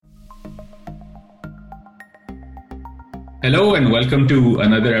Hello and welcome to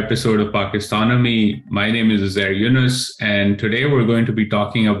another episode of Pakistonomy. My name is Uzair Yunus, and today we're going to be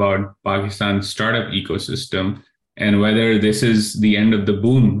talking about Pakistan's startup ecosystem and whether this is the end of the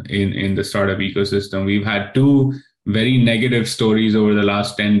boom in the startup ecosystem. We've had two very negative stories over the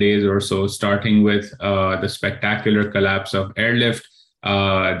last 10 days or so, starting with the spectacular collapse of Airlift,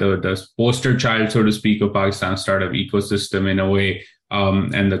 the poster child, so to speak, of Pakistan's startup ecosystem in a way,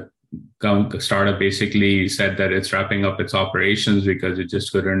 and the startup basically said that it's wrapping up its operations because it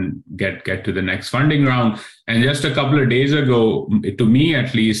just couldn't get to the next funding round. And just a couple of days ago, to me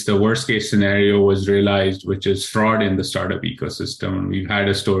at least, the worst case scenario was realized, which is fraud in the startup ecosystem. We've had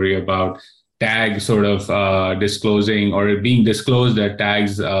a story about Tag sort of disclosing or being disclosed that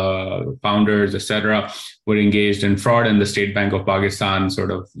Tag's founders, etc., were engaged in fraud, and the State Bank of Pakistan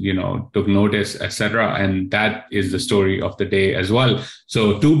sort of, took notice, etc. And that is the story of the day as well.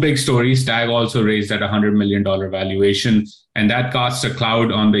 So two big stories. Tag also raised at $100 million valuation, and that casts a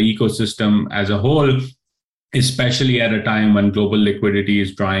cloud on the ecosystem as a whole, especially at a time when global liquidity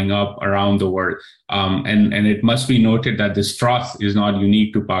is drying up around the world. And it must be noted that this froth is not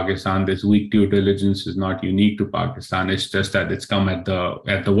unique to Pakistan. This weak due diligence is not unique to Pakistan. It's just that it's come at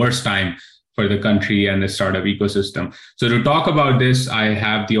the worst time for the country and the startup ecosystem. So to talk about this, I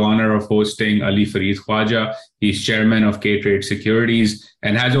have the honor of hosting Ali Fareed Khwaja. He's chairman of K-Trade Securities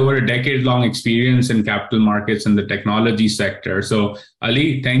and has over a decade-long experience in capital markets and the technology sector. So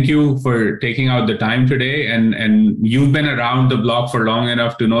Ali, thank you for taking out the time today. And you've been around the block for long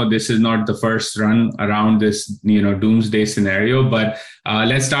enough to know this is not the first run around this, doomsday scenario. But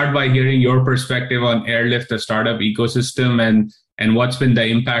let's start by hearing your perspective on Airlift, the startup ecosystem, and what's been the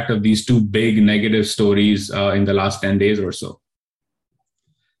impact of these two big negative stories in the last 10 days or so.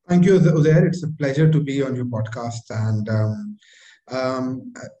 Thank you, Uzair. It's a pleasure to be on your podcast.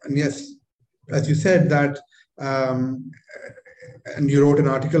 And yes, as you said that, and you wrote an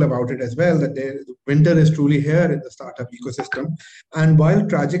article about it as well, that winter is truly here in the startup ecosystem. And while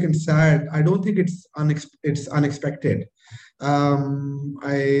tragic and sad, I don't think it's unexpected.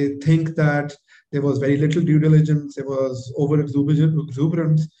 I think that there was very little due diligence. There was over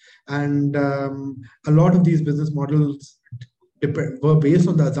exuberance, and a lot of these business models were based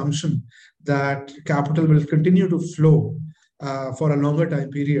on the assumption that capital will continue to flow for a longer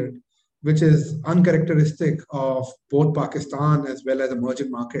time period, which is uncharacteristic of both Pakistan as well as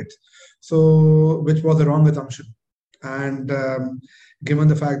emerging markets. So, which was a wrong assumption. And given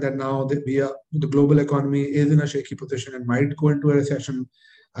the fact that now that the global economy is in a shaky position and might go into a recession,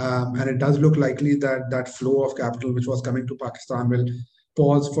 and it does look likely that that flow of capital which was coming to Pakistan will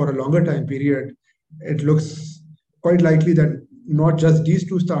pause for a longer time period. It looks quite likely that not just these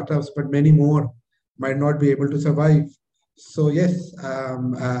two startups, but many more might not be able to survive. So yes,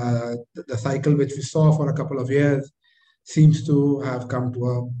 the cycle which we saw for a couple of years seems to have come to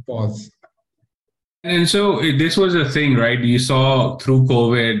a pause. And so this was a thing, right? You saw through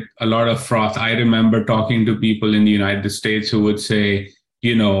COVID a lot of froth. I remember talking to people in the United States who would say,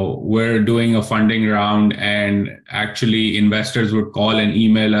 we're doing a funding round, and actually investors would call and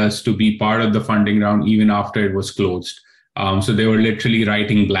email us to be part of the funding round even after it was closed. So they were literally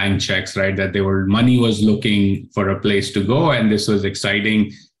writing blank checks, right? That money was looking for a place to go, and this was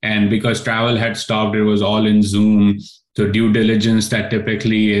exciting. And because travel had stopped, it was all in Zoom. So due diligence that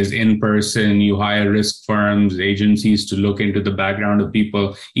typically is in person, you hire risk firms, agencies to look into the background of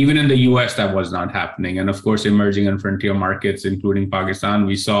people. Even in the US, that was not happening. And of course, emerging and frontier markets, including Pakistan,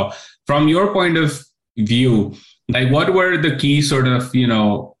 we saw. From your point of view, like what were the key sort of,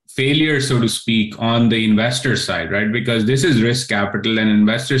 failures, so to speak, on the investor side, right? Because this is risk capital, and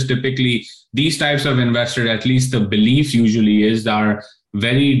investors typically, these types of investors, at least the belief usually is, are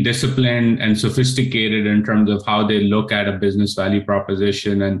very disciplined and sophisticated in terms of how they look at a business value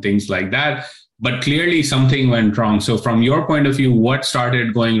proposition and things like that. But clearly something went wrong. So from your point of view, what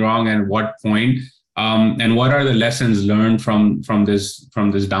started going wrong and what point? And what are the lessons learned from this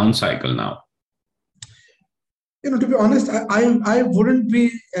down cycle now? To be honest, I wouldn't be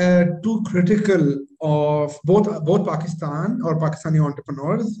too critical of both Pakistan or Pakistani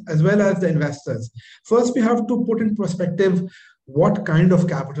entrepreneurs as well as the investors. First, we have to put in perspective what kind of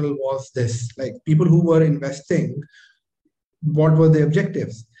capital was this? Like people who were investing, what were the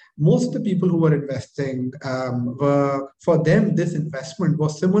objectives? Most of the people who were investing for them, this investment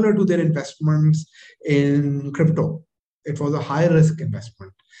was similar to their investments in crypto. It was a high risk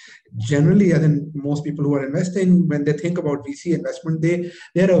investment. Generally, as in most people who are investing, when they think about VC investment,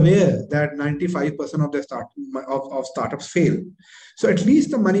 they're aware that 95% of their startups fail. So at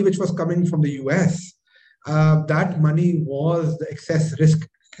least the money which was coming from the US, that money was the excess risk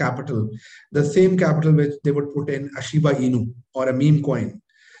capital, the same capital which they would put in a Shiba Inu or a meme coin.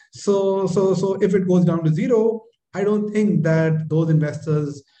 So if it goes down to zero, I don't think that those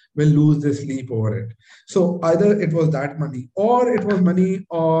investors will lose their sleep over it. So either it was that money, or it was money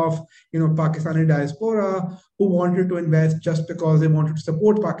of Pakistani diaspora who wanted to invest just because they wanted to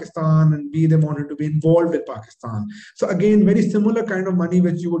support Pakistan, and B, they wanted to be involved with Pakistan. So again, very similar kind of money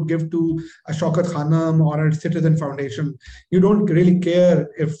which you would give to a Shaukat Khanum or a Citizen Foundation. You don't really care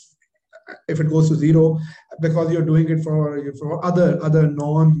if it goes to zero, because you're doing it for other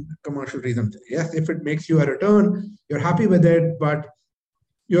non-commercial reasons. Yes, if it makes you a return, you're happy with it, but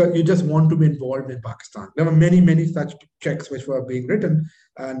you just want to be involved in Pakistan. There were many such checks which were being written,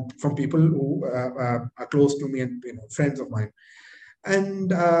 and from people who are close to me and friends of mine.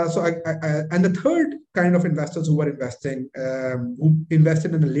 And and the third kind of investors who were investing, who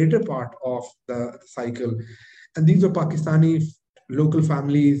invested in the later part of the cycle, and these were Pakistani local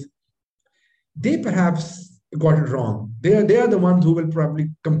families. They perhaps got it wrong. They are the ones who will probably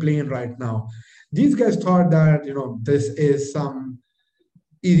complain right now. These guys thought that this is some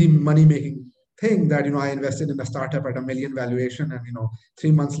easy money making thing, that I invested in a startup at $1 million valuation, and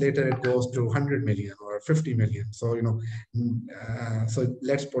 3 months later it goes to 100 million or 50 million. So so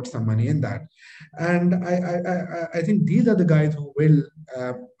let's put some money in that. And I think these are the guys who will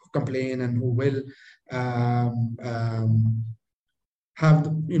complain and who will have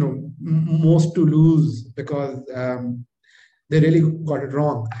most to lose, because they really got it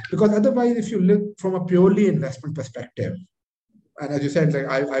wrong. Because otherwise, if you look from a purely investment perspective, and as you said, like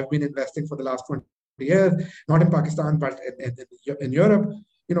I've been investing for the last 20 years, not in Pakistan, but in Europe,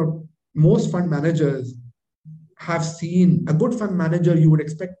 most fund managers have seen, a good fund manager, you would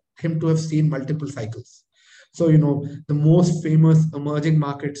expect him to have seen multiple cycles. So, the most famous emerging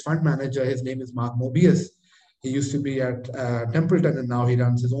markets fund manager, his name is Mark Mobius. He used to be at Templeton, and now he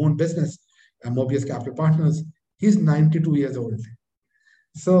runs his own business, Mobius Capital Partners. He's 92 years old.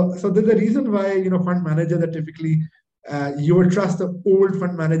 So there's a reason why fund managers are typically you would trust the old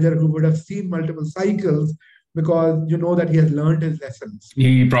fund manager who would have seen multiple cycles, because that he has learned his lessons.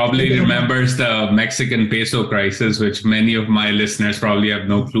 He probably remembers the Mexican peso crisis, which many of my listeners probably have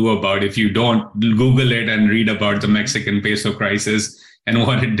no clue about. If you don't, Google it and read about the Mexican peso crisis and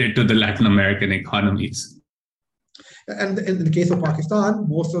what it did to the Latin American economies. And in the case of Pakistan,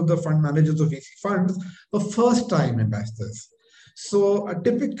 most of the fund managers of VC funds were first-time investors. So a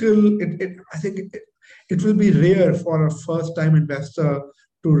typical, I think it will be rare for a first-time investor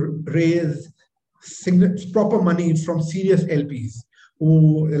to raise proper money from serious LPs,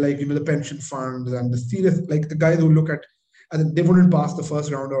 who the pension funds and the serious, like the guys who look at, and they wouldn't pass the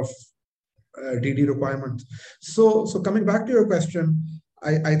first round of DD requirements. So coming back to your question,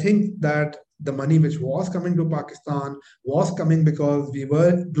 I think that the money which was coming to Pakistan was coming because we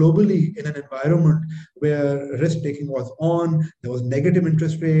were globally in an environment where risk-taking was on, there was negative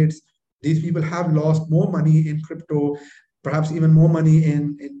interest rates. These people have lost more money in crypto, perhaps even more money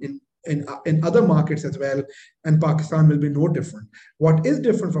in other markets as well, and Pakistan will be no different. What is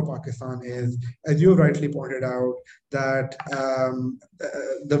different for Pakistan is, as you rightly pointed out, that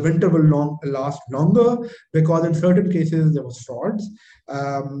the winter will last longer, because in certain cases there was frauds,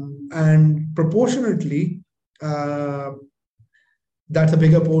 and proportionately that's a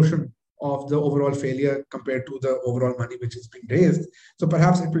bigger portion of the overall failure compared to the overall money which is being raised. So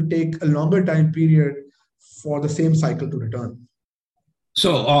perhaps it will take a longer time period for the same cycle to return.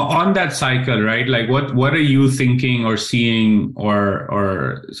 So on that cycle, right? Like what are you thinking or seeing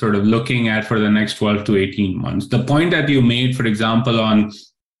or sort of looking at for the next 12 to 18 months? The point that you made, for example, on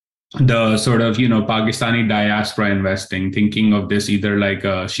the sort of, Pakistani diaspora investing, thinking of this either like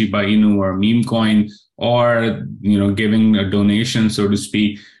a Shiba Inu or meme coin, or, giving a donation, so to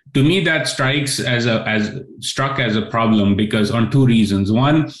speak. To me, that struck as a problem, because on two reasons.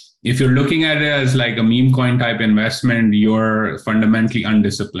 One, if you're looking at it as like a meme coin type investment, you're fundamentally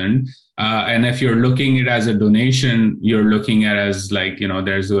undisciplined. And if you're looking at it as a donation, you're looking at it as like,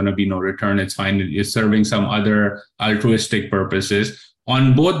 there's going to be no return. It's fine. It's serving some other altruistic purposes.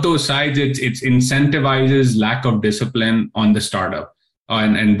 On both those sides, it incentivizes lack of discipline on the startup.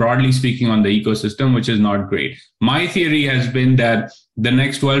 And broadly speaking on the ecosystem, which is not great. My theory has been that the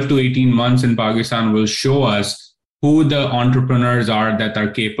next 12 to 18 months in Pakistan will show us who the entrepreneurs are that are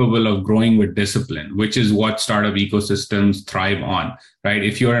capable of growing with discipline, which is what startup ecosystems thrive on, right?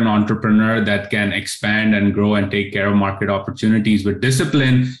 If you're an entrepreneur that can expand and grow and take care of market opportunities with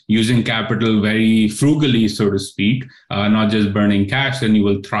discipline, using capital very frugally, so to speak, not just burning cash, then you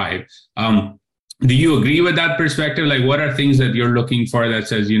will thrive. Do you agree with that perspective? Like, what are things that you're looking for that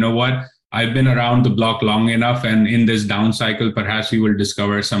says, you know what, I've been around the block long enough, and in this down cycle, perhaps we will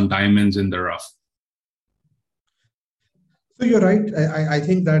discover some diamonds in the rough. So you're right. I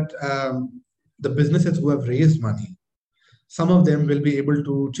think that the businesses who have raised money, some of them will be able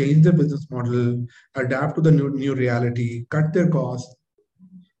to change their business model, adapt to the new reality, cut their costs,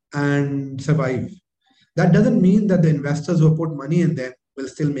 and survive. That doesn't mean that the investors who put money in them will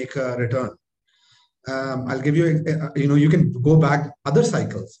still make a return. I'll give you, you can go back other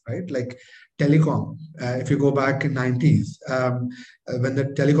cycles, right? Like telecom. If you go back in 90s, when the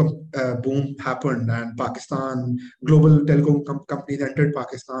telecom boom happened and Pakistan, global telecom companies entered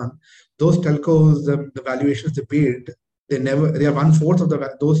Pakistan, those telcos, the valuations they paid, they are 1/4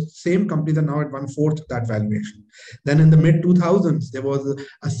 of those same companies are now at 1/4 of that valuation. Then in the mid 2000s, there was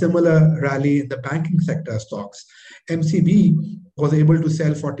a similar rally in the banking sector stocks. MCB was able to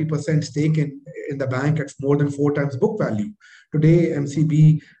sell 40% stake in the bank at more than 4 times book value. Today,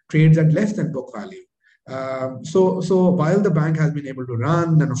 MCB trades at less than book value. So while the bank has been able to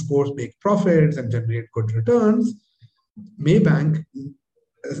run and of course make profits and generate good returns, Maybank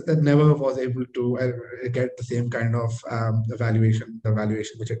never was able to get the same kind of the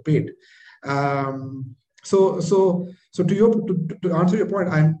valuation which it paid. So to answer your point,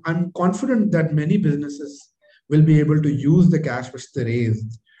 I'm confident that many businesses will be able to use the cash which they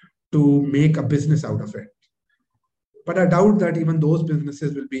raised to make a business out of it. But I doubt that even those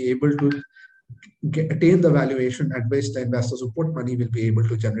businesses will be able to attain the valuation at which the investors who put money will be able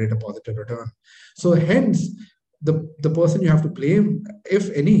to generate a positive return. So hence, the person you have to blame, if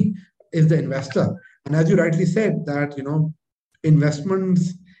any, is the investor. And as you rightly said, that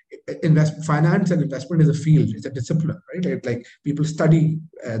finance and investment is a field, it's a discipline, right? Like people study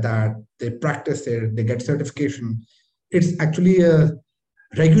that, they practice it, they get certification. It's actually a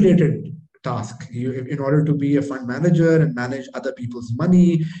regulated task. In order to be a fund manager and manage other people's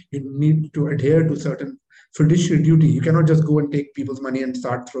money, you need to adhere to certain fiduciary duty. You cannot just go and take people's money and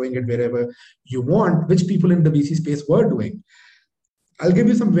start throwing it wherever you want, which people in the VC space were doing. I'll give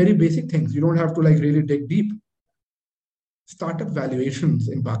you some very basic things. You don't have to really dig deep. Startup valuations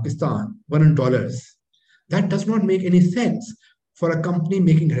in Pakistan were in dollars. That does not make any sense for a company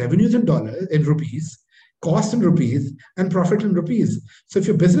making revenues in dollars, in rupees, cost in rupees, and profit in rupees. So if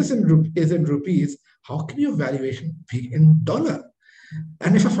your business is in rupees, how can your valuation be in dollar?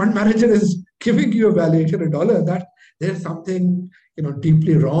 And if a fund manager is giving you a valuation in dollar, that there's something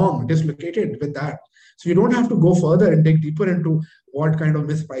deeply wrong, dislocated with that. So you don't have to go further and dig deeper into what kind of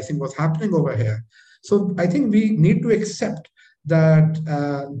mispricing was happening over here. So I think we need to accept that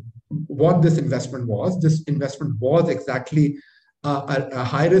what this investment was. This investment was exactly a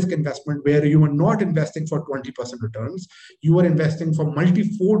high-risk investment where you were not investing for 20% returns. You were investing for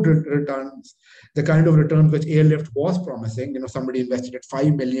multi-fold returns, the kind of returns which Airlift was promising. Somebody invested at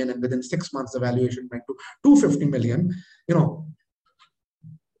 5 million and within 6 months, the valuation went to 250 million.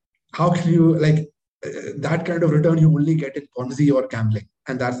 How can you, that kind of return you only get in Ponzi or gambling?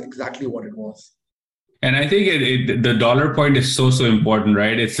 And that's exactly what it was. And I think the dollar point is so important,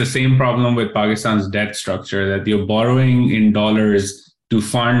 right? It's the same problem with Pakistan's debt structure, that you're borrowing in dollars to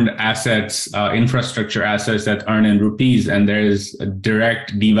fund assets, infrastructure assets that earn in rupees. And there is a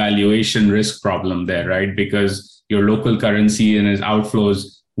direct devaluation risk problem there, right? Because your local currency and its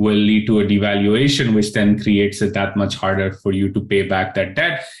outflows will lead to a devaluation, which then creates it that much harder for you to pay back that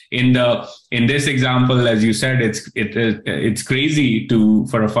debt. In this example, as you said, it's crazy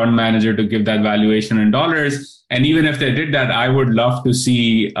for a fund manager to give that valuation in dollars. And even if they did that, I would love to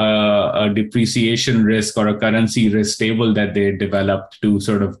see a depreciation risk or a currency risk table that they developed to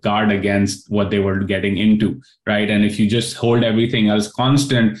sort of guard against what they were getting into, right? And if you just hold everything else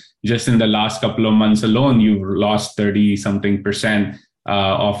constant, just in the last couple of months alone, you've lost 30-something%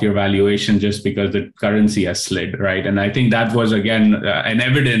 of your valuation just because the currency has slid, right? And I think that was, again, an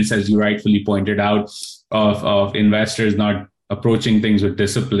evidence, as you rightfully pointed out, of investors not approaching things with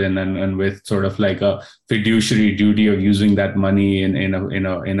discipline and with sort of like a fiduciary duty of using that money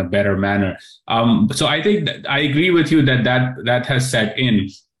in a better manner. So I think I agree with you that has set in.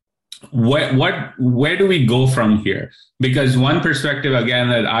 Where do we go from here? Because one perspective, again,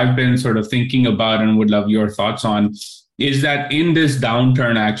 that I've been sort of thinking about and would love your thoughts on is that in this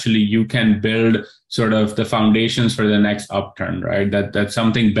downturn, actually, you can build sort of the foundations for the next upturn, right? That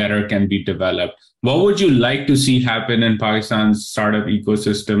something better can be developed. What would you like to see happen in Pakistan's startup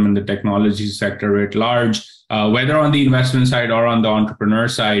ecosystem and the technology sector at large, whether on the investment side or on the entrepreneur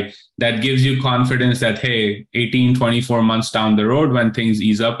side, that gives you confidence that, hey, 18, 24 months down the road, when things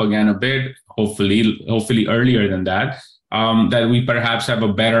ease up again a bit, hopefully earlier than that, that we perhaps have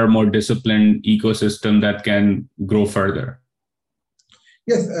a better, more disciplined ecosystem that can grow further?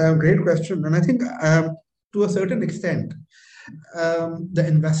 Yes, great question. And I think to a certain extent, the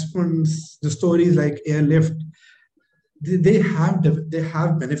investments, the stories like Airlift, they have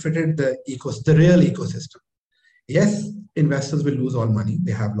benefited the real ecosystem. Yes, investors will lose all money.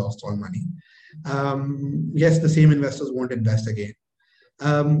 They have lost all money. Yes, the same investors won't invest again.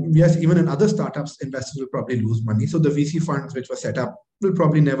 Yes, even in other startups, investors will probably lose money. So the VC funds which were set up will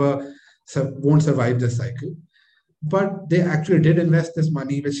probably never won't survive this cycle. But they actually did invest this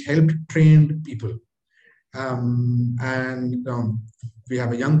money, which helped train people. And we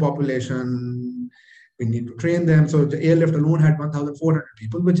have a young population. We need to train them. So the Airlift alone had 1,400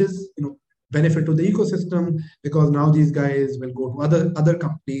 people, which is benefit to the ecosystem, because now these guys will go to other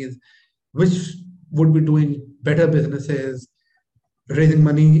companies which would be doing better businesses, raising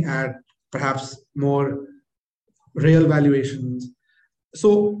money at perhaps more real valuations.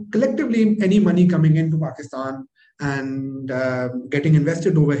 So collectively, any money coming into Pakistan and getting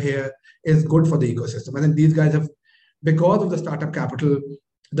invested over here is good for the ecosystem. And then these guys have, because of the startup capital,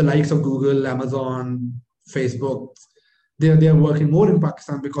 the likes of Google, Amazon, Facebook, they're working more in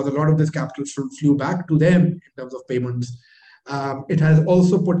Pakistan because a lot of this capital flew back to them in terms of payments. It has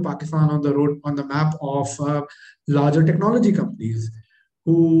also put Pakistan on the map of larger technology companies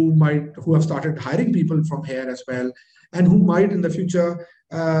who have started hiring people from here as well, and who might in the future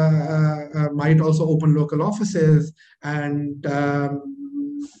might also open local offices and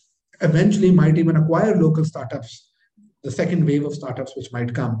eventually might even acquire local startups, the second wave of startups which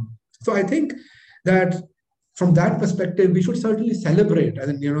might come. So I think that from that perspective, we should certainly celebrate.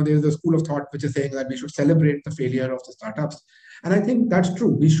 And there's a school of thought which is saying that we should celebrate the failure of the startups. And I think that's true.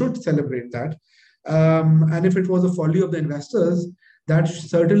 We should celebrate that. And if it was a folly of the investors, that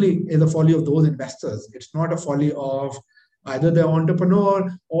certainly is a folly of those investors. It's not a folly of either the entrepreneur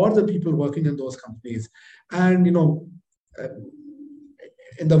or the people working in those companies. And in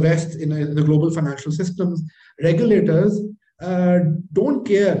the West, in the global financial systems, regulators don't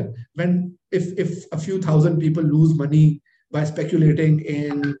care if a few thousand people lose money by speculating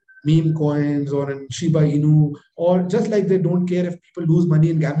in meme coins or in Shiba Inu, or just like they don't care if people lose money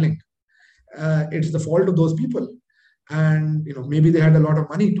in gambling. It's the fault of those people. And maybe they had a lot of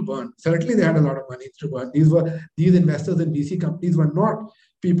money to burn. Certainly they had a lot of money to burn. These investors in VC companies were not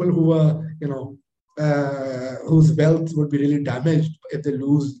people who were whose wealth would be really damaged if they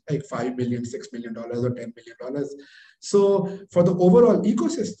lose like $5 million, $6 million, or $10 million. So for the overall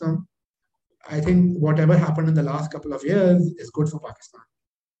ecosystem, I think whatever happened in the last couple of years is good for Pakistan.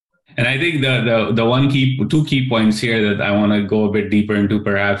 And I think the two key points here that I want to go a bit deeper into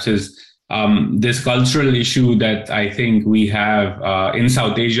perhaps is this cultural issue that I think we have in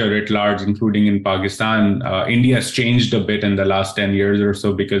South Asia writ large, including in Pakistan. India has changed a bit in the last 10 years or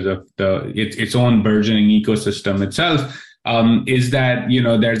so because of its own burgeoning ecosystem itself, is that,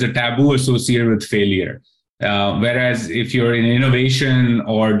 there's a taboo associated with failure. Whereas if you're in innovation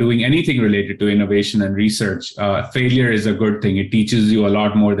or doing anything related to innovation and research, failure is a good thing. It teaches you a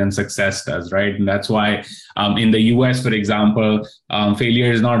lot more than success does, right? And that's why in the US, for example,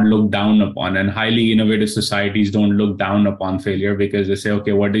 failure is not looked down upon, and highly innovative societies don't look down upon failure because they say,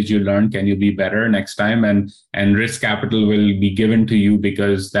 okay, what did you learn? Can you be better next time? And risk capital will be given to you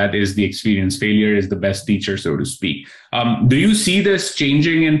because that is the experience. Failure is the best teacher, so to speak. Do you see this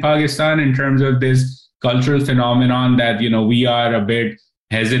changing in Pakistan in terms of this cultural phenomenon that we are a bit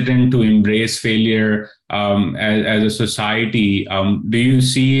hesitant to embrace failure as a society? Do you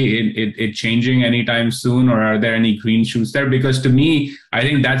see it changing anytime soon, or are there any green shoots there? Because to me, I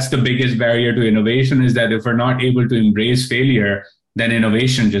think that's the biggest barrier to innovation, is that if we're not able to embrace failure, then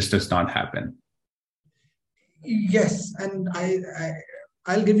innovation just does not happen. Yes, and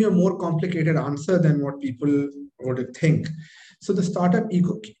I'll give you a more complicated answer than what people would think. So the startup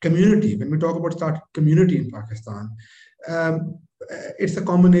community, when we talk about startup community in Pakistan, it's a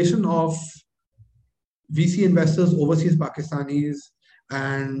combination of VC investors, overseas Pakistanis,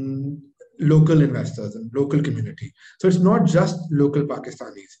 and local investors and local community. So it's not just local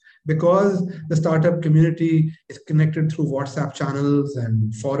Pakistanis, because the startup community is connected through WhatsApp channels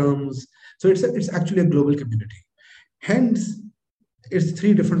and forums. So it's actually a global community. Hence, it's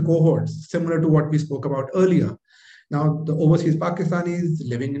three different cohorts, similar to what we spoke about earlier. Now, the overseas Pakistanis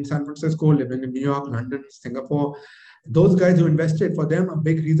living in San Francisco, living in New York, London, Singapore, those guys who invested, for them, a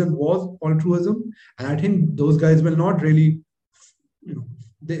big reason was altruism. And I think those guys will not really,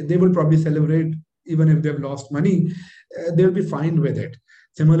 they will probably celebrate even if they've lost money. They'll be fine with it.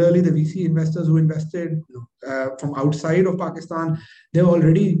 Similarly, the VC investors who invested from outside of Pakistan, they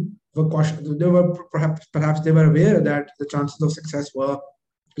already were cautious. They were perhaps they were aware that the chances of success were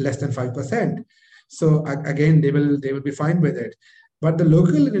less than 5%. So again, they will be fine with it. But the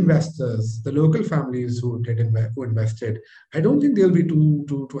local investors, the local families who invested, I don't think they'll be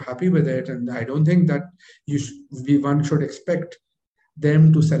too happy with it, and I don't think that one should expect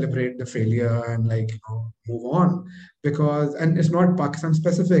them to celebrate the failure and move on, because and it's not Pakistan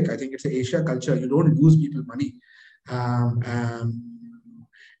specific. I think it's an Asia culture. You don't lose people money. Um, um,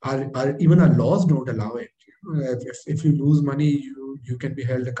 Even our laws don't allow it. If you lose money, you can be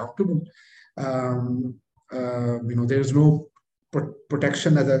held accountable. There's no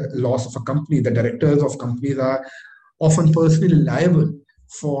protection as a loss of a company. The directors of companies are often personally liable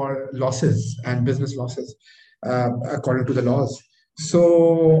for losses and business losses, according to the laws.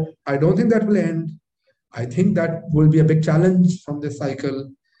 So I don't think that will end. I think that will be a big challenge from this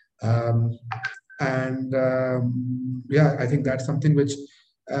cycle. Um, and I think that's something which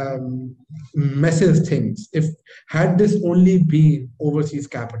messes things. If had this only been overseas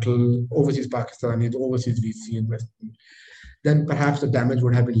capital, overseas Pakistani, overseas VC investment, then perhaps the damage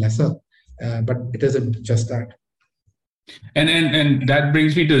would have been lesser. But it isn't just that. And that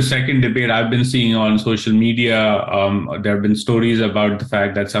brings me to the second debate I've been seeing on social media. There have been stories about the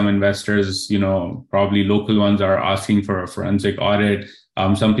fact that some investors, probably local ones, are asking for a forensic audit.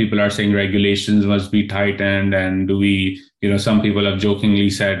 Some people are saying regulations must be tightened, and some people have jokingly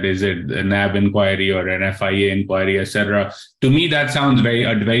said, is it a NAB inquiry or an FIA inquiry, etc. To me, that sounds a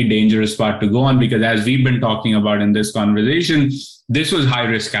very dangerous spot to go on, because as we've been talking about in this conversation, this was high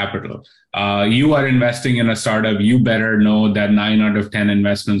risk capital. You are investing in a startup, you better know that 9 out of 10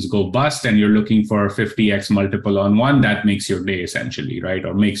 investments go bust, and you're looking for a 50x multiple on one. That makes your day essentially, right?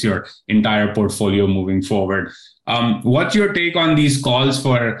 Or makes your entire portfolio moving forward. What's your take on these calls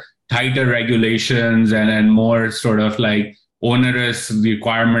for tighter regulations and more sort of like onerous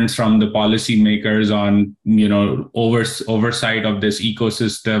requirements from the policymakers on, oversight of this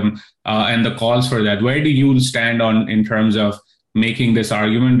ecosystem, and the calls for that? Where do you stand on in terms of making this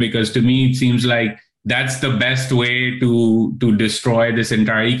argument? Because to me, it seems like that's the best way to destroy this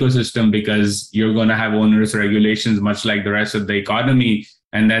entire ecosystem, because you're going to have onerous regulations, much like the rest of the economy.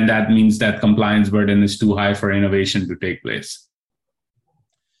 And then that means that compliance burden is too high for innovation to take place.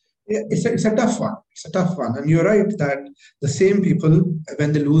 Yeah, it's a tough one. It's a tough one. And you're right that the same people,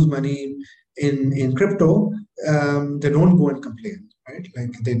 when they lose money in crypto, they don't go and complain, right?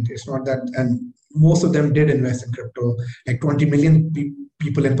 It's not that, and most of them did invest in crypto. Like 20 million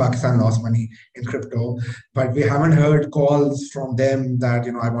people in Pakistan lost money in crypto, but we haven't heard calls from them that,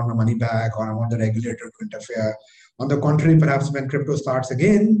 I want my money back, or I want the regulator to interfere. On the contrary, perhaps when crypto starts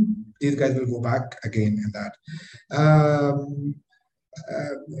again, these guys will go back again in that.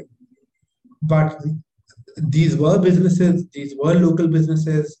 But these were businesses, these were local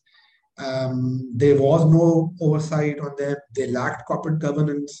businesses. There was no oversight on them. They lacked corporate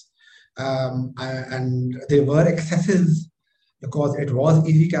governance. And there were excesses because it was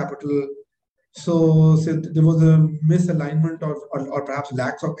easy capital. So there was a misalignment or perhaps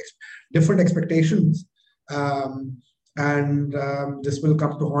lacks of different expectations. This will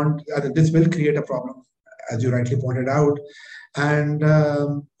come to haunt, this will create a problem, as you rightly pointed out. And,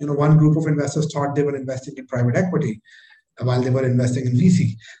 one group of investors thought they were investing in private equity while they were investing in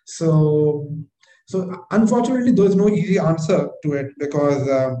VC. So unfortunately, there is no easy answer to it, because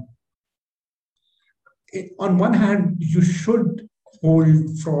on one hand, you should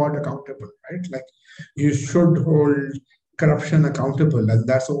hold fraud accountable, right? Like you should hold corruption accountable, and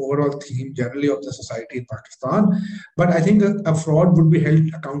that's the overall theme generally of the society in Pakistan. But I think a fraud would be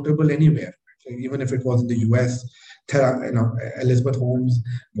held accountable anywhere, even if it was in the US. Elizabeth Holmes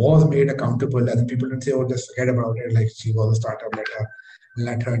was made accountable, and people didn't say, "Oh, just forget about it. Like she was a startup.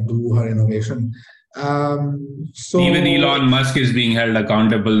 Let her do her innovation." So even Elon Musk is being held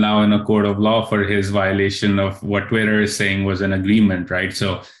accountable now in a court of law for his violation of what Twitter is saying was an agreement, right?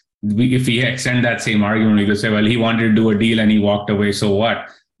 So if we extend that same argument, we could say, well, he wanted to do a deal and he walked away, so what?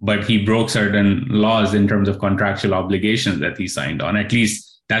 But he broke certain laws in terms of contractual obligations that he signed on. At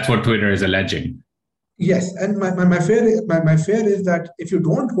least that's what Twitter is alleging. Yes, and my fear is that if you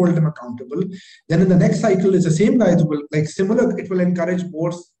don't hold them accountable, then in the next cycle, it's the same guys will similar. It will encourage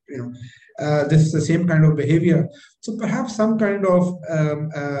more, this the same kind of behavior. So perhaps some kind of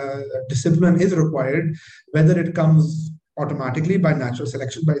discipline is required, whether it comes automatically by natural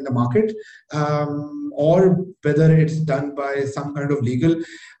selection by in the market, or whether it's done by some kind of legal.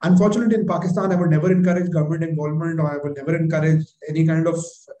 Unfortunately, in Pakistan, I would never encourage government involvement, or I would never encourage any kind of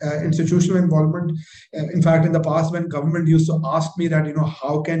institutional involvement. In fact, in the past, when government used to ask me that,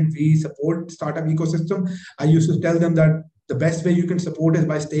 how can we support startup ecosystem, I used to tell them that the best way you can support is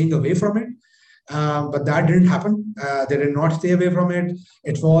by staying away from it. But that didn't happen. They did not stay away from it.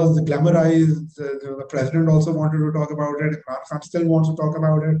 It was glamorized. The president also wanted to talk about it. Imran Khan still wants to talk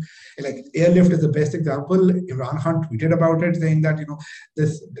about it. Like Airlift is the best example. Imran Khan tweeted about it, saying that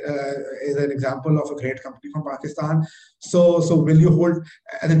this is an example of a great company from Pakistan. So will you hold?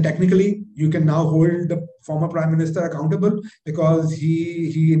 And then technically, you can now hold the former prime minister accountable because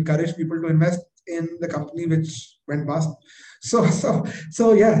he encouraged people to invest in the company which went bust. So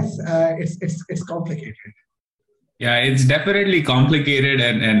yes, it's complicated. Yeah, it's definitely complicated,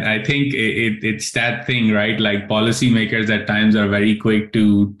 and I think it's that thing, right? Like policymakers at times are very quick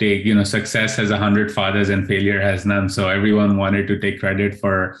to take, success has 100 fathers and failure has none. So everyone wanted to take credit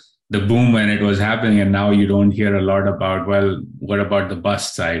for the boom when it was happening, and now you don't hear a lot about, well, what about the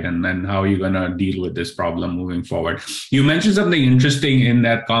bust side, and then how are you going to deal with this problem moving forward? You mentioned something interesting in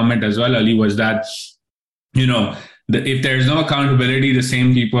that comment as well, Ali, was that if there's no accountability, the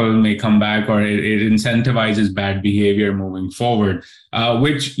same people may come back, or it incentivizes bad behavior moving forward,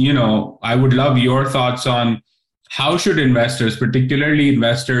 which, I would love your thoughts on. How should investors, particularly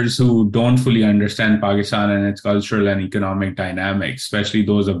investors who don't fully understand Pakistan and its cultural and economic dynamics, especially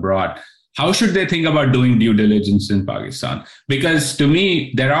those abroad, how should they think about doing due diligence in Pakistan? Because to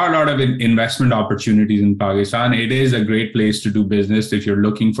me, there are a lot of investment opportunities in Pakistan. It is a great place to do business if you're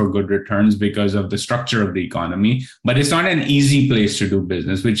looking for good returns because of the structure of the economy. But it's not an easy place to do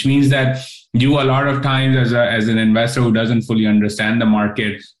business, which means that you, a lot of times as an investor who doesn't fully understand the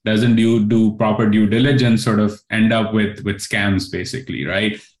market, doesn't do proper due diligence, sort of end up with scams, basically,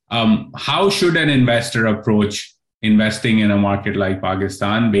 right? How should an investor approach investing in a market like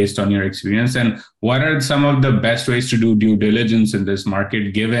Pakistan based on your experience? And what are some of the best ways to do due diligence in this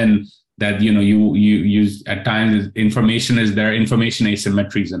market, given that, you use at times information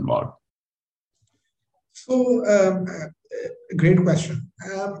asymmetry is involved? So, great question.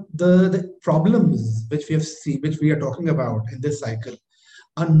 The problems which we are talking about in this cycle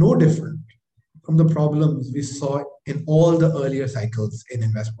are no different from the problems we saw in all the earlier cycles in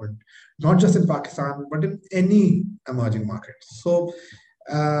investment, not just in Pakistan, but in any emerging market. So,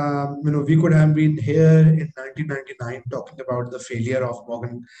 we could have been here in 1999 talking about the failure of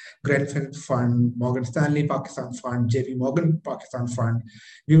Morgan Grenfell Fund, Morgan Stanley Pakistan Fund, JP Morgan Pakistan Fund.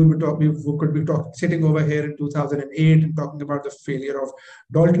 We could be sitting over here in 2008 and talking about the failure of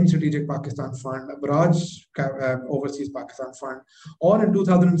Dalton Strategic Pakistan Fund, Abraj Overseas Pakistan Fund, or in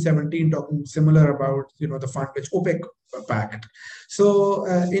 2017 talking similar about the fund which OPEC backed. So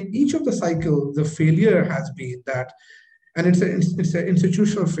in each of the cycles, the failure has been that. And it's an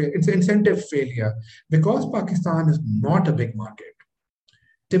institutional failure, it's an incentive failure. Because Pakistan is not a big market,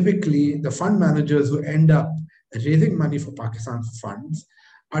 typically the fund managers who end up raising money for Pakistan funds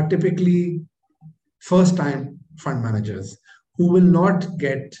are typically first-time fund managers who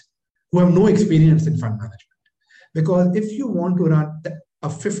have no experience in fund management. Because if you want to run a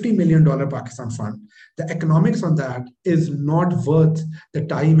 $50 million Pakistan fund, the economics on that is not worth the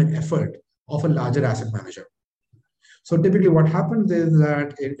time and effort of a larger asset manager. So typically what happens is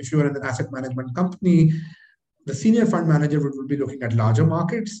that if you are in an asset management company, the senior fund manager would be looking at larger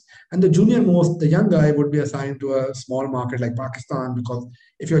markets, and the young guy would be assigned to a small market like Pakistan, because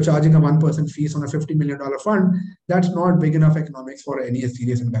if you're charging a 1% fees on a $50 million fund, that's not big enough economics for any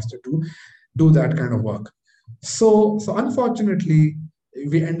serious investor to do that kind of work. So unfortunately,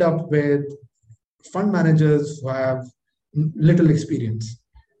 we end up with fund managers who have little experience.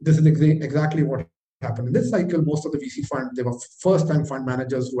 This is exactly what happened in this cycle. Most of the VC funds, they were first-time fund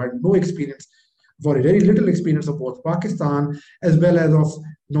managers who had no experience, very little experience of both Pakistan as well as of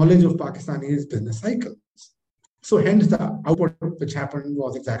knowledge of Pakistani business cycles. So hence the output which happened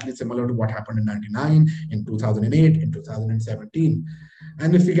was exactly similar to what happened in 99, in 2008, in 2017.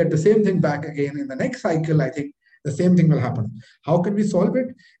 And if we get the same thing back again in the next cycle, I think the same thing will happen. How can we solve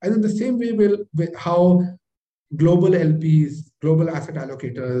it? And in the same way, how global LPs, global asset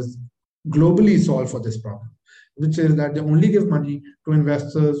allocators, globally solve for this problem, which is that they only give money to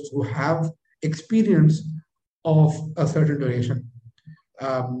investors who have experience of a certain duration.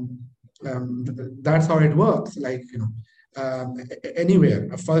 That's how it works. Like, anywhere,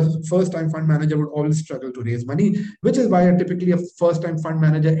 a first-time fund manager would always struggle to raise money, which is why typically a first-time fund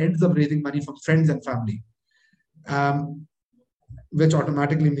manager ends up raising money from friends and family, which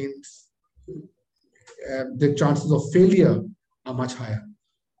automatically means the chances of failure are much higher.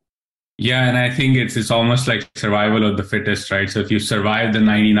 Yeah, and I think it's almost like survival of the fittest, right? So if you survive the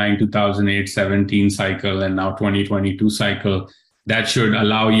 99, 2008, 17 cycle and now 2022 cycle, that should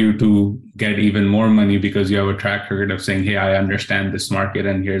allow you to get even more money because you have a track record of saying, hey, I understand this market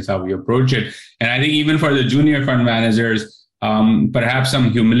and here's how we approach it. And I think even for the junior fund managers, perhaps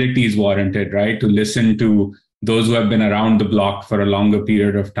some humility is warranted, right? To listen to those who have been around the block for a longer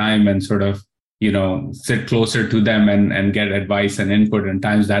period of time and sort of, sit closer to them and get advice and input. And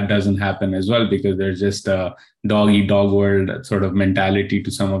times that doesn't happen as well, because there's just a dog eat dog world sort of mentality to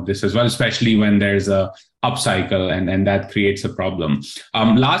some of this as well, especially when there's a upcycle, and that creates a problem.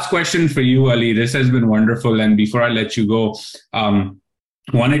 Last question for you, Ali. This has been wonderful. And before I let you go,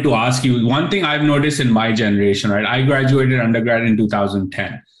 wanted to ask you one thing I've noticed in my generation, right? I graduated undergrad in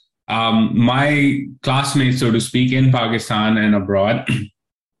 2010. My classmates, so to speak, in Pakistan and abroad,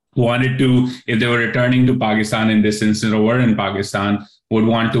 wanted to, if they were returning to Pakistan in this instance or were in Pakistan, would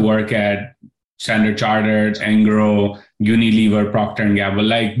want to work at Standard Chartered, Engro, Unilever, Procter and Gamble,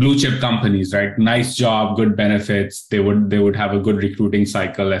 like blue chip companies, right? Nice job, good benefits. They would have a good recruiting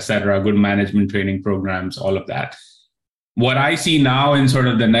cycle, etc., good management training programs, all of that. What I see now in sort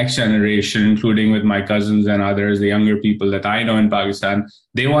of the next generation, including with my cousins and others, the younger people that I know in Pakistan,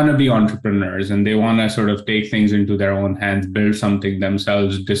 they want to be entrepreneurs and they want to sort of take things into their own hands, build something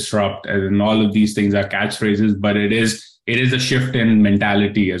themselves, disrupt, and all of these things are catchphrases, but it is a shift in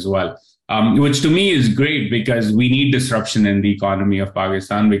mentality as well. Which to me is great, because we need disruption in the economy of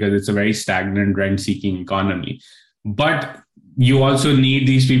Pakistan, because it's a very stagnant rent-seeking economy. But you also need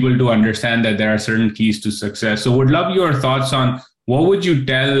these people to understand that there are certain keys to success. So would love your thoughts on what would you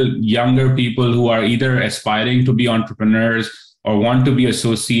tell younger people who are either aspiring to be entrepreneurs or want to be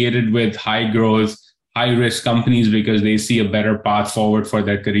associated with high growth, high risk companies because they see a better path forward for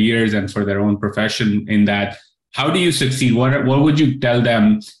their careers and for their own profession in that. How do you succeed? What would you tell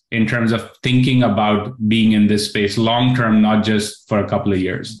them in terms of thinking about being in this space long term, not just for a couple of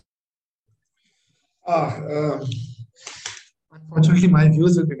years? Unfortunately, my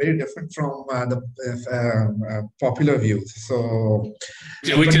views will be very different from the popular views. So,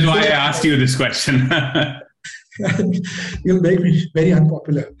 which is why I asked you this question. You'll make me very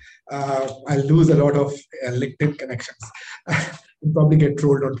unpopular. I'll lose a lot of LinkedIn connections. You'll probably get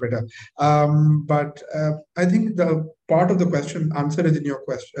trolled on Twitter. But I think the part of the answer is in your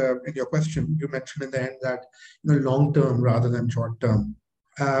question. You mentioned in the end that long term rather than short term.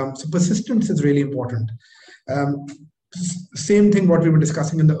 So persistence is really important. Same thing what we were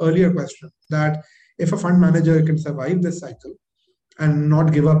discussing in the earlier question, that if a fund manager can survive this cycle and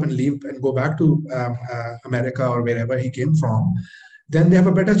not give up and leave and go back to America or wherever he came from, then they have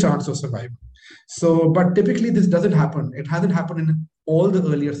a better chance of surviving. So, but typically this doesn't happen. It hasn't happened in all the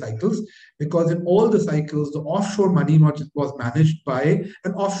earlier cycles, because in all the cycles, the offshore money was managed by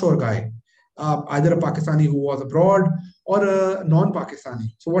an offshore guy, either a Pakistani who was abroad or a non-Pakistani.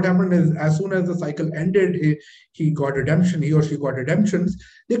 So what happened is, as soon as the cycle ended, he got redemption, he or she got redemptions,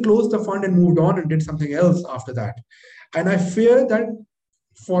 they closed the fund and moved on and did something else after that. And I fear that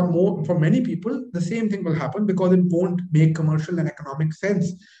for many people, the same thing will happen, because it won't make commercial and economic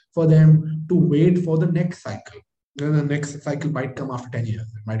sense for them to wait for the next cycle. The next cycle might come after 10 years,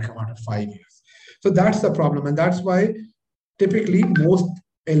 it might come after 5 years. So that's the problem. And that's why typically most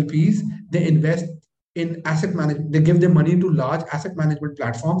LPs, they invest in asset management. They give their money to large asset management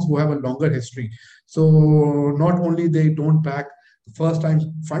platforms who have a longer history. So not only they don't back first-time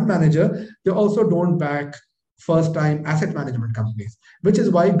fund manager, they also don't back first-time asset management companies, which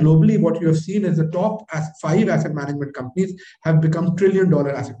is why globally what you have seen is the top 5 asset management companies have become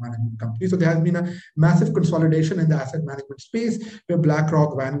trillion-dollar asset management companies. So there has been a massive consolidation in the asset management space, where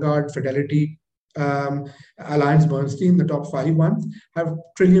BlackRock, Vanguard, Fidelity, AllianceBernstein, the top 5 ones, have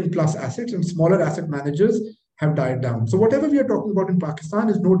trillion-plus assets, and smaller asset managers have died down. So whatever we are talking about in Pakistan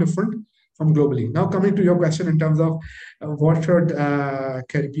is no different from globally. Now, coming to your question in terms of how should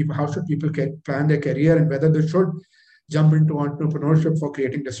people plan their career and whether they should jump into entrepreneurship for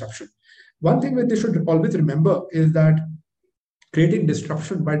creating disruption. One thing that they should always remember is that creating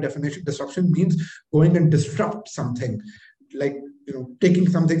disruption, by definition, disruption means going and disrupt something, like taking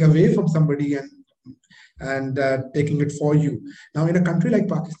something away from somebody and taking it for you. Now, in a country like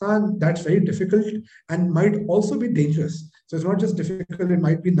Pakistan, that's very difficult and might also be dangerous. So it's not just difficult, it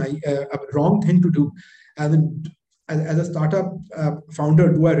might be a wrong thing to do. And as a startup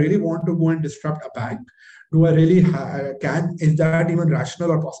founder, do I really want to go and disrupt a bank? Do I really is that even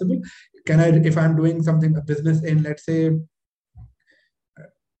rational or possible? Can I, if I'm doing something, a business in, let's say,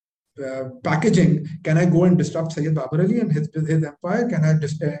 packaging, can I go and disrupt Syed Babar Ali and his empire? Can I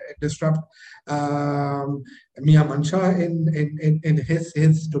disrupt Mia Mansha in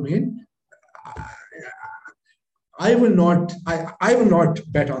his domain? I will not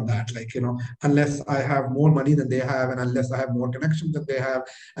bet on that, unless I have more money than they have, and unless I have more connections than they have,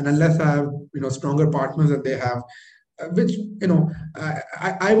 and unless I have, stronger partners than they have, which,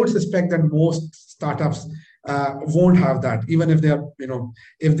 I would suspect that most startups, won't have that, even if they are,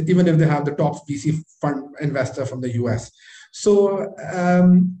 even if they have the top VC fund investor from the US. So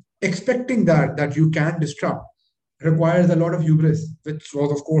expecting that you can disrupt requires a lot of hubris, which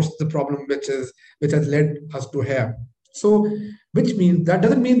was, of course, the problem which has led us to here. So, which means that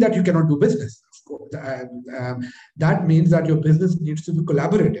doesn't mean that you cannot do business. Of course, that means that your business needs to be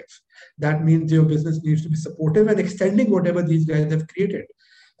collaborative. That means your business needs to be supportive and extending whatever these guys have created.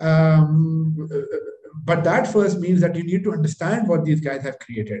 But that first means that you need to understand what these guys have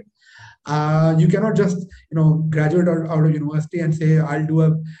created. You cannot just graduate out of university and say, I'll do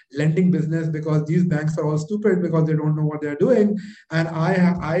a lending business because these banks are all stupid because they don't know what they're doing, and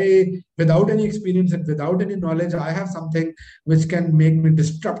I without any experience and without any knowledge, I have something which can make me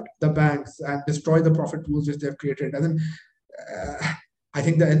disrupt the banks and destroy the profit pools which they've created. And then I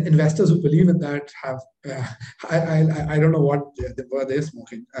think the investors who believe in that have I don't know what they're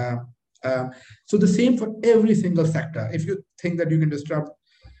smoking. So the same for every single sector. If you think that you can disrupt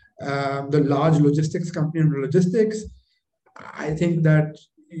the large logistics company in logistics, I think that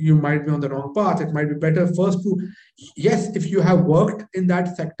you might be on the wrong path. It might be better first to, yes, if you have worked in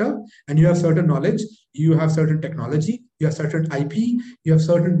that sector and you have certain knowledge, you have certain technology, you have certain IP, you have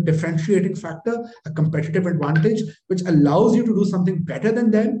certain differentiating factor, a competitive advantage, which allows you to do something better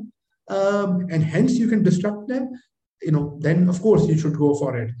than them, and hence you can disrupt them, then of course you should go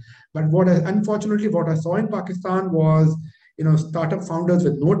for it. But unfortunately, what I saw in Pakistan was, startup founders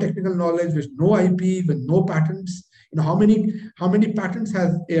with no technical knowledge, with no IP, with no patents. How many patents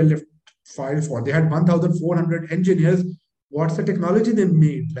has Airlift filed for? They had 1,400 engineers. What's the technology they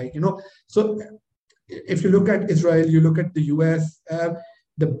made? So if you look at Israel, you look at the US,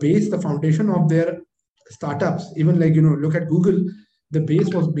 the foundation of their startups, even look at Google, the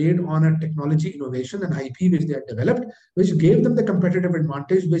base was made on a technology innovation and IP which they had developed, which gave them the competitive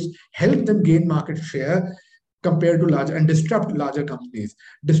advantage, which helped them gain market share compared to larger and disrupt larger companies.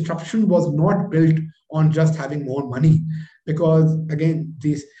 Disruption was not built on just having more money, because again,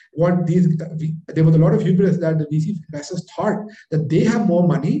 there was a lot of hubris that the VC investors thought that they have more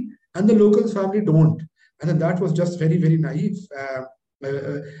money and the locals family don't, and then that was just very, very naive.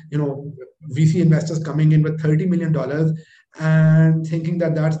 VC investors coming in with $30 million and thinking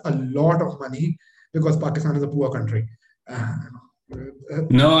that that's a lot of money because Pakistan is a poor country.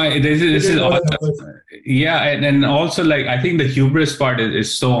 No, this is awesome. Yeah, and also I think the hubris part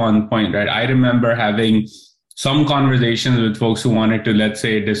is so on point, right? I remember having some conversations with folks who wanted to, let's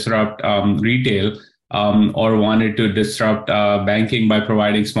say, disrupt retail, or wanted to disrupt banking by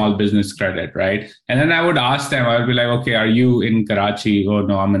providing small business credit, right? And then I would ask them, I would be like, okay, are you in Karachi? Oh,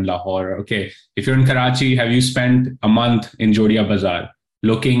 no, I'm in Lahore. Okay, if you're in Karachi, have you spent a month in Jodia Bazaar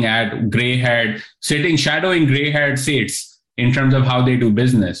looking at gray-haired, shadowing gray-haired Seths in terms of how they do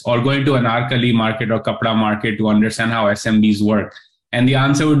business, or going to an Anarkali market or Kapda market to understand how SMBs work? And the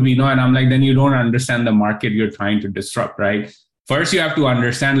answer would be no. And I'm like, then you don't understand the market you're trying to disrupt, right? First, you have to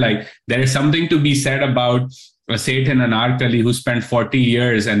understand, there is something to be said about a Seth in Anarkali who spent 40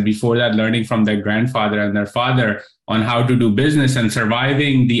 years and before that learning from their grandfather and their father on how to do business and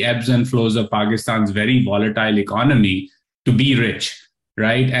surviving the ebbs and flows of Pakistan's very volatile economy to be rich,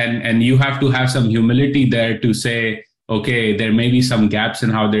 right? And you have to have some humility there to say, okay, there may be some gaps in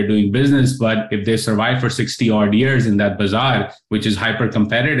how they're doing business, but if they survive for 60 odd years in that bazaar, which is hyper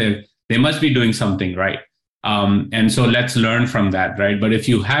competitive, they must be doing something right. And so let's learn from that, right? But if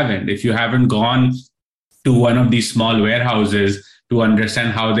you haven't gone to one of these small warehouses to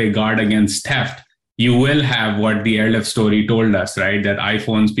understand how they guard against theft, you will have what the Airlift story told us, right? That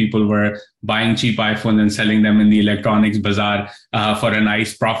people were buying cheap iPhones and selling them in the electronics bazaar for a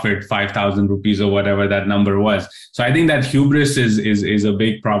nice profit, 5,000 rupees or whatever that number was. So I think that hubris is a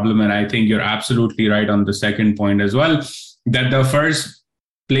big problem. And I think you're absolutely right on the second point as well, that the first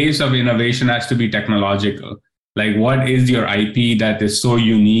place of innovation has to be technological. What is your IP that is so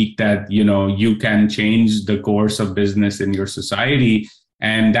unique that, you can change the course of business in your society?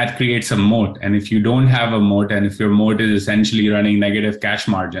 And that creates a moat. And if you don't have a moat, and if your moat is essentially running negative cash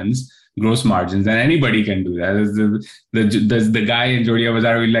margins, gross margins, then anybody can do that. The guy in Jodia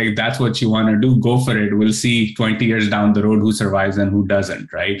Bazaar will if that's what you want to do, go for it. We'll see 20 years down the road who survives and who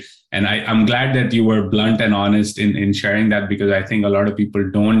doesn't, right? And I'm glad that you were blunt and honest in sharing that, because I think a lot of people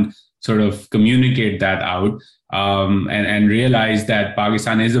don't sort of communicate that out. And realize that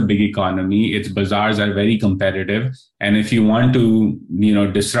Pakistan is a big economy. Its bazaars are very competitive. And if you want to,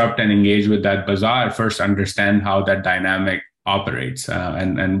 disrupt and engage with that bazaar, first understand how that dynamic operates.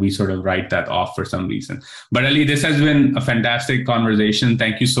 And we sort of write that off for some reason. But Ali, this has been a fantastic conversation.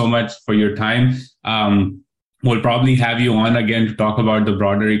 Thank you so much for your time. We'll probably have you on again to talk about the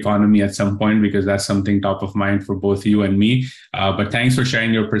broader economy at some point, because that's something top of mind for both you and me. But thanks for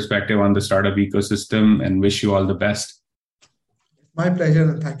sharing your perspective on the startup ecosystem, and wish you all the best. My pleasure,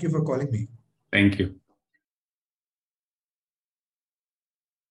 and thank you for calling me. Thank you.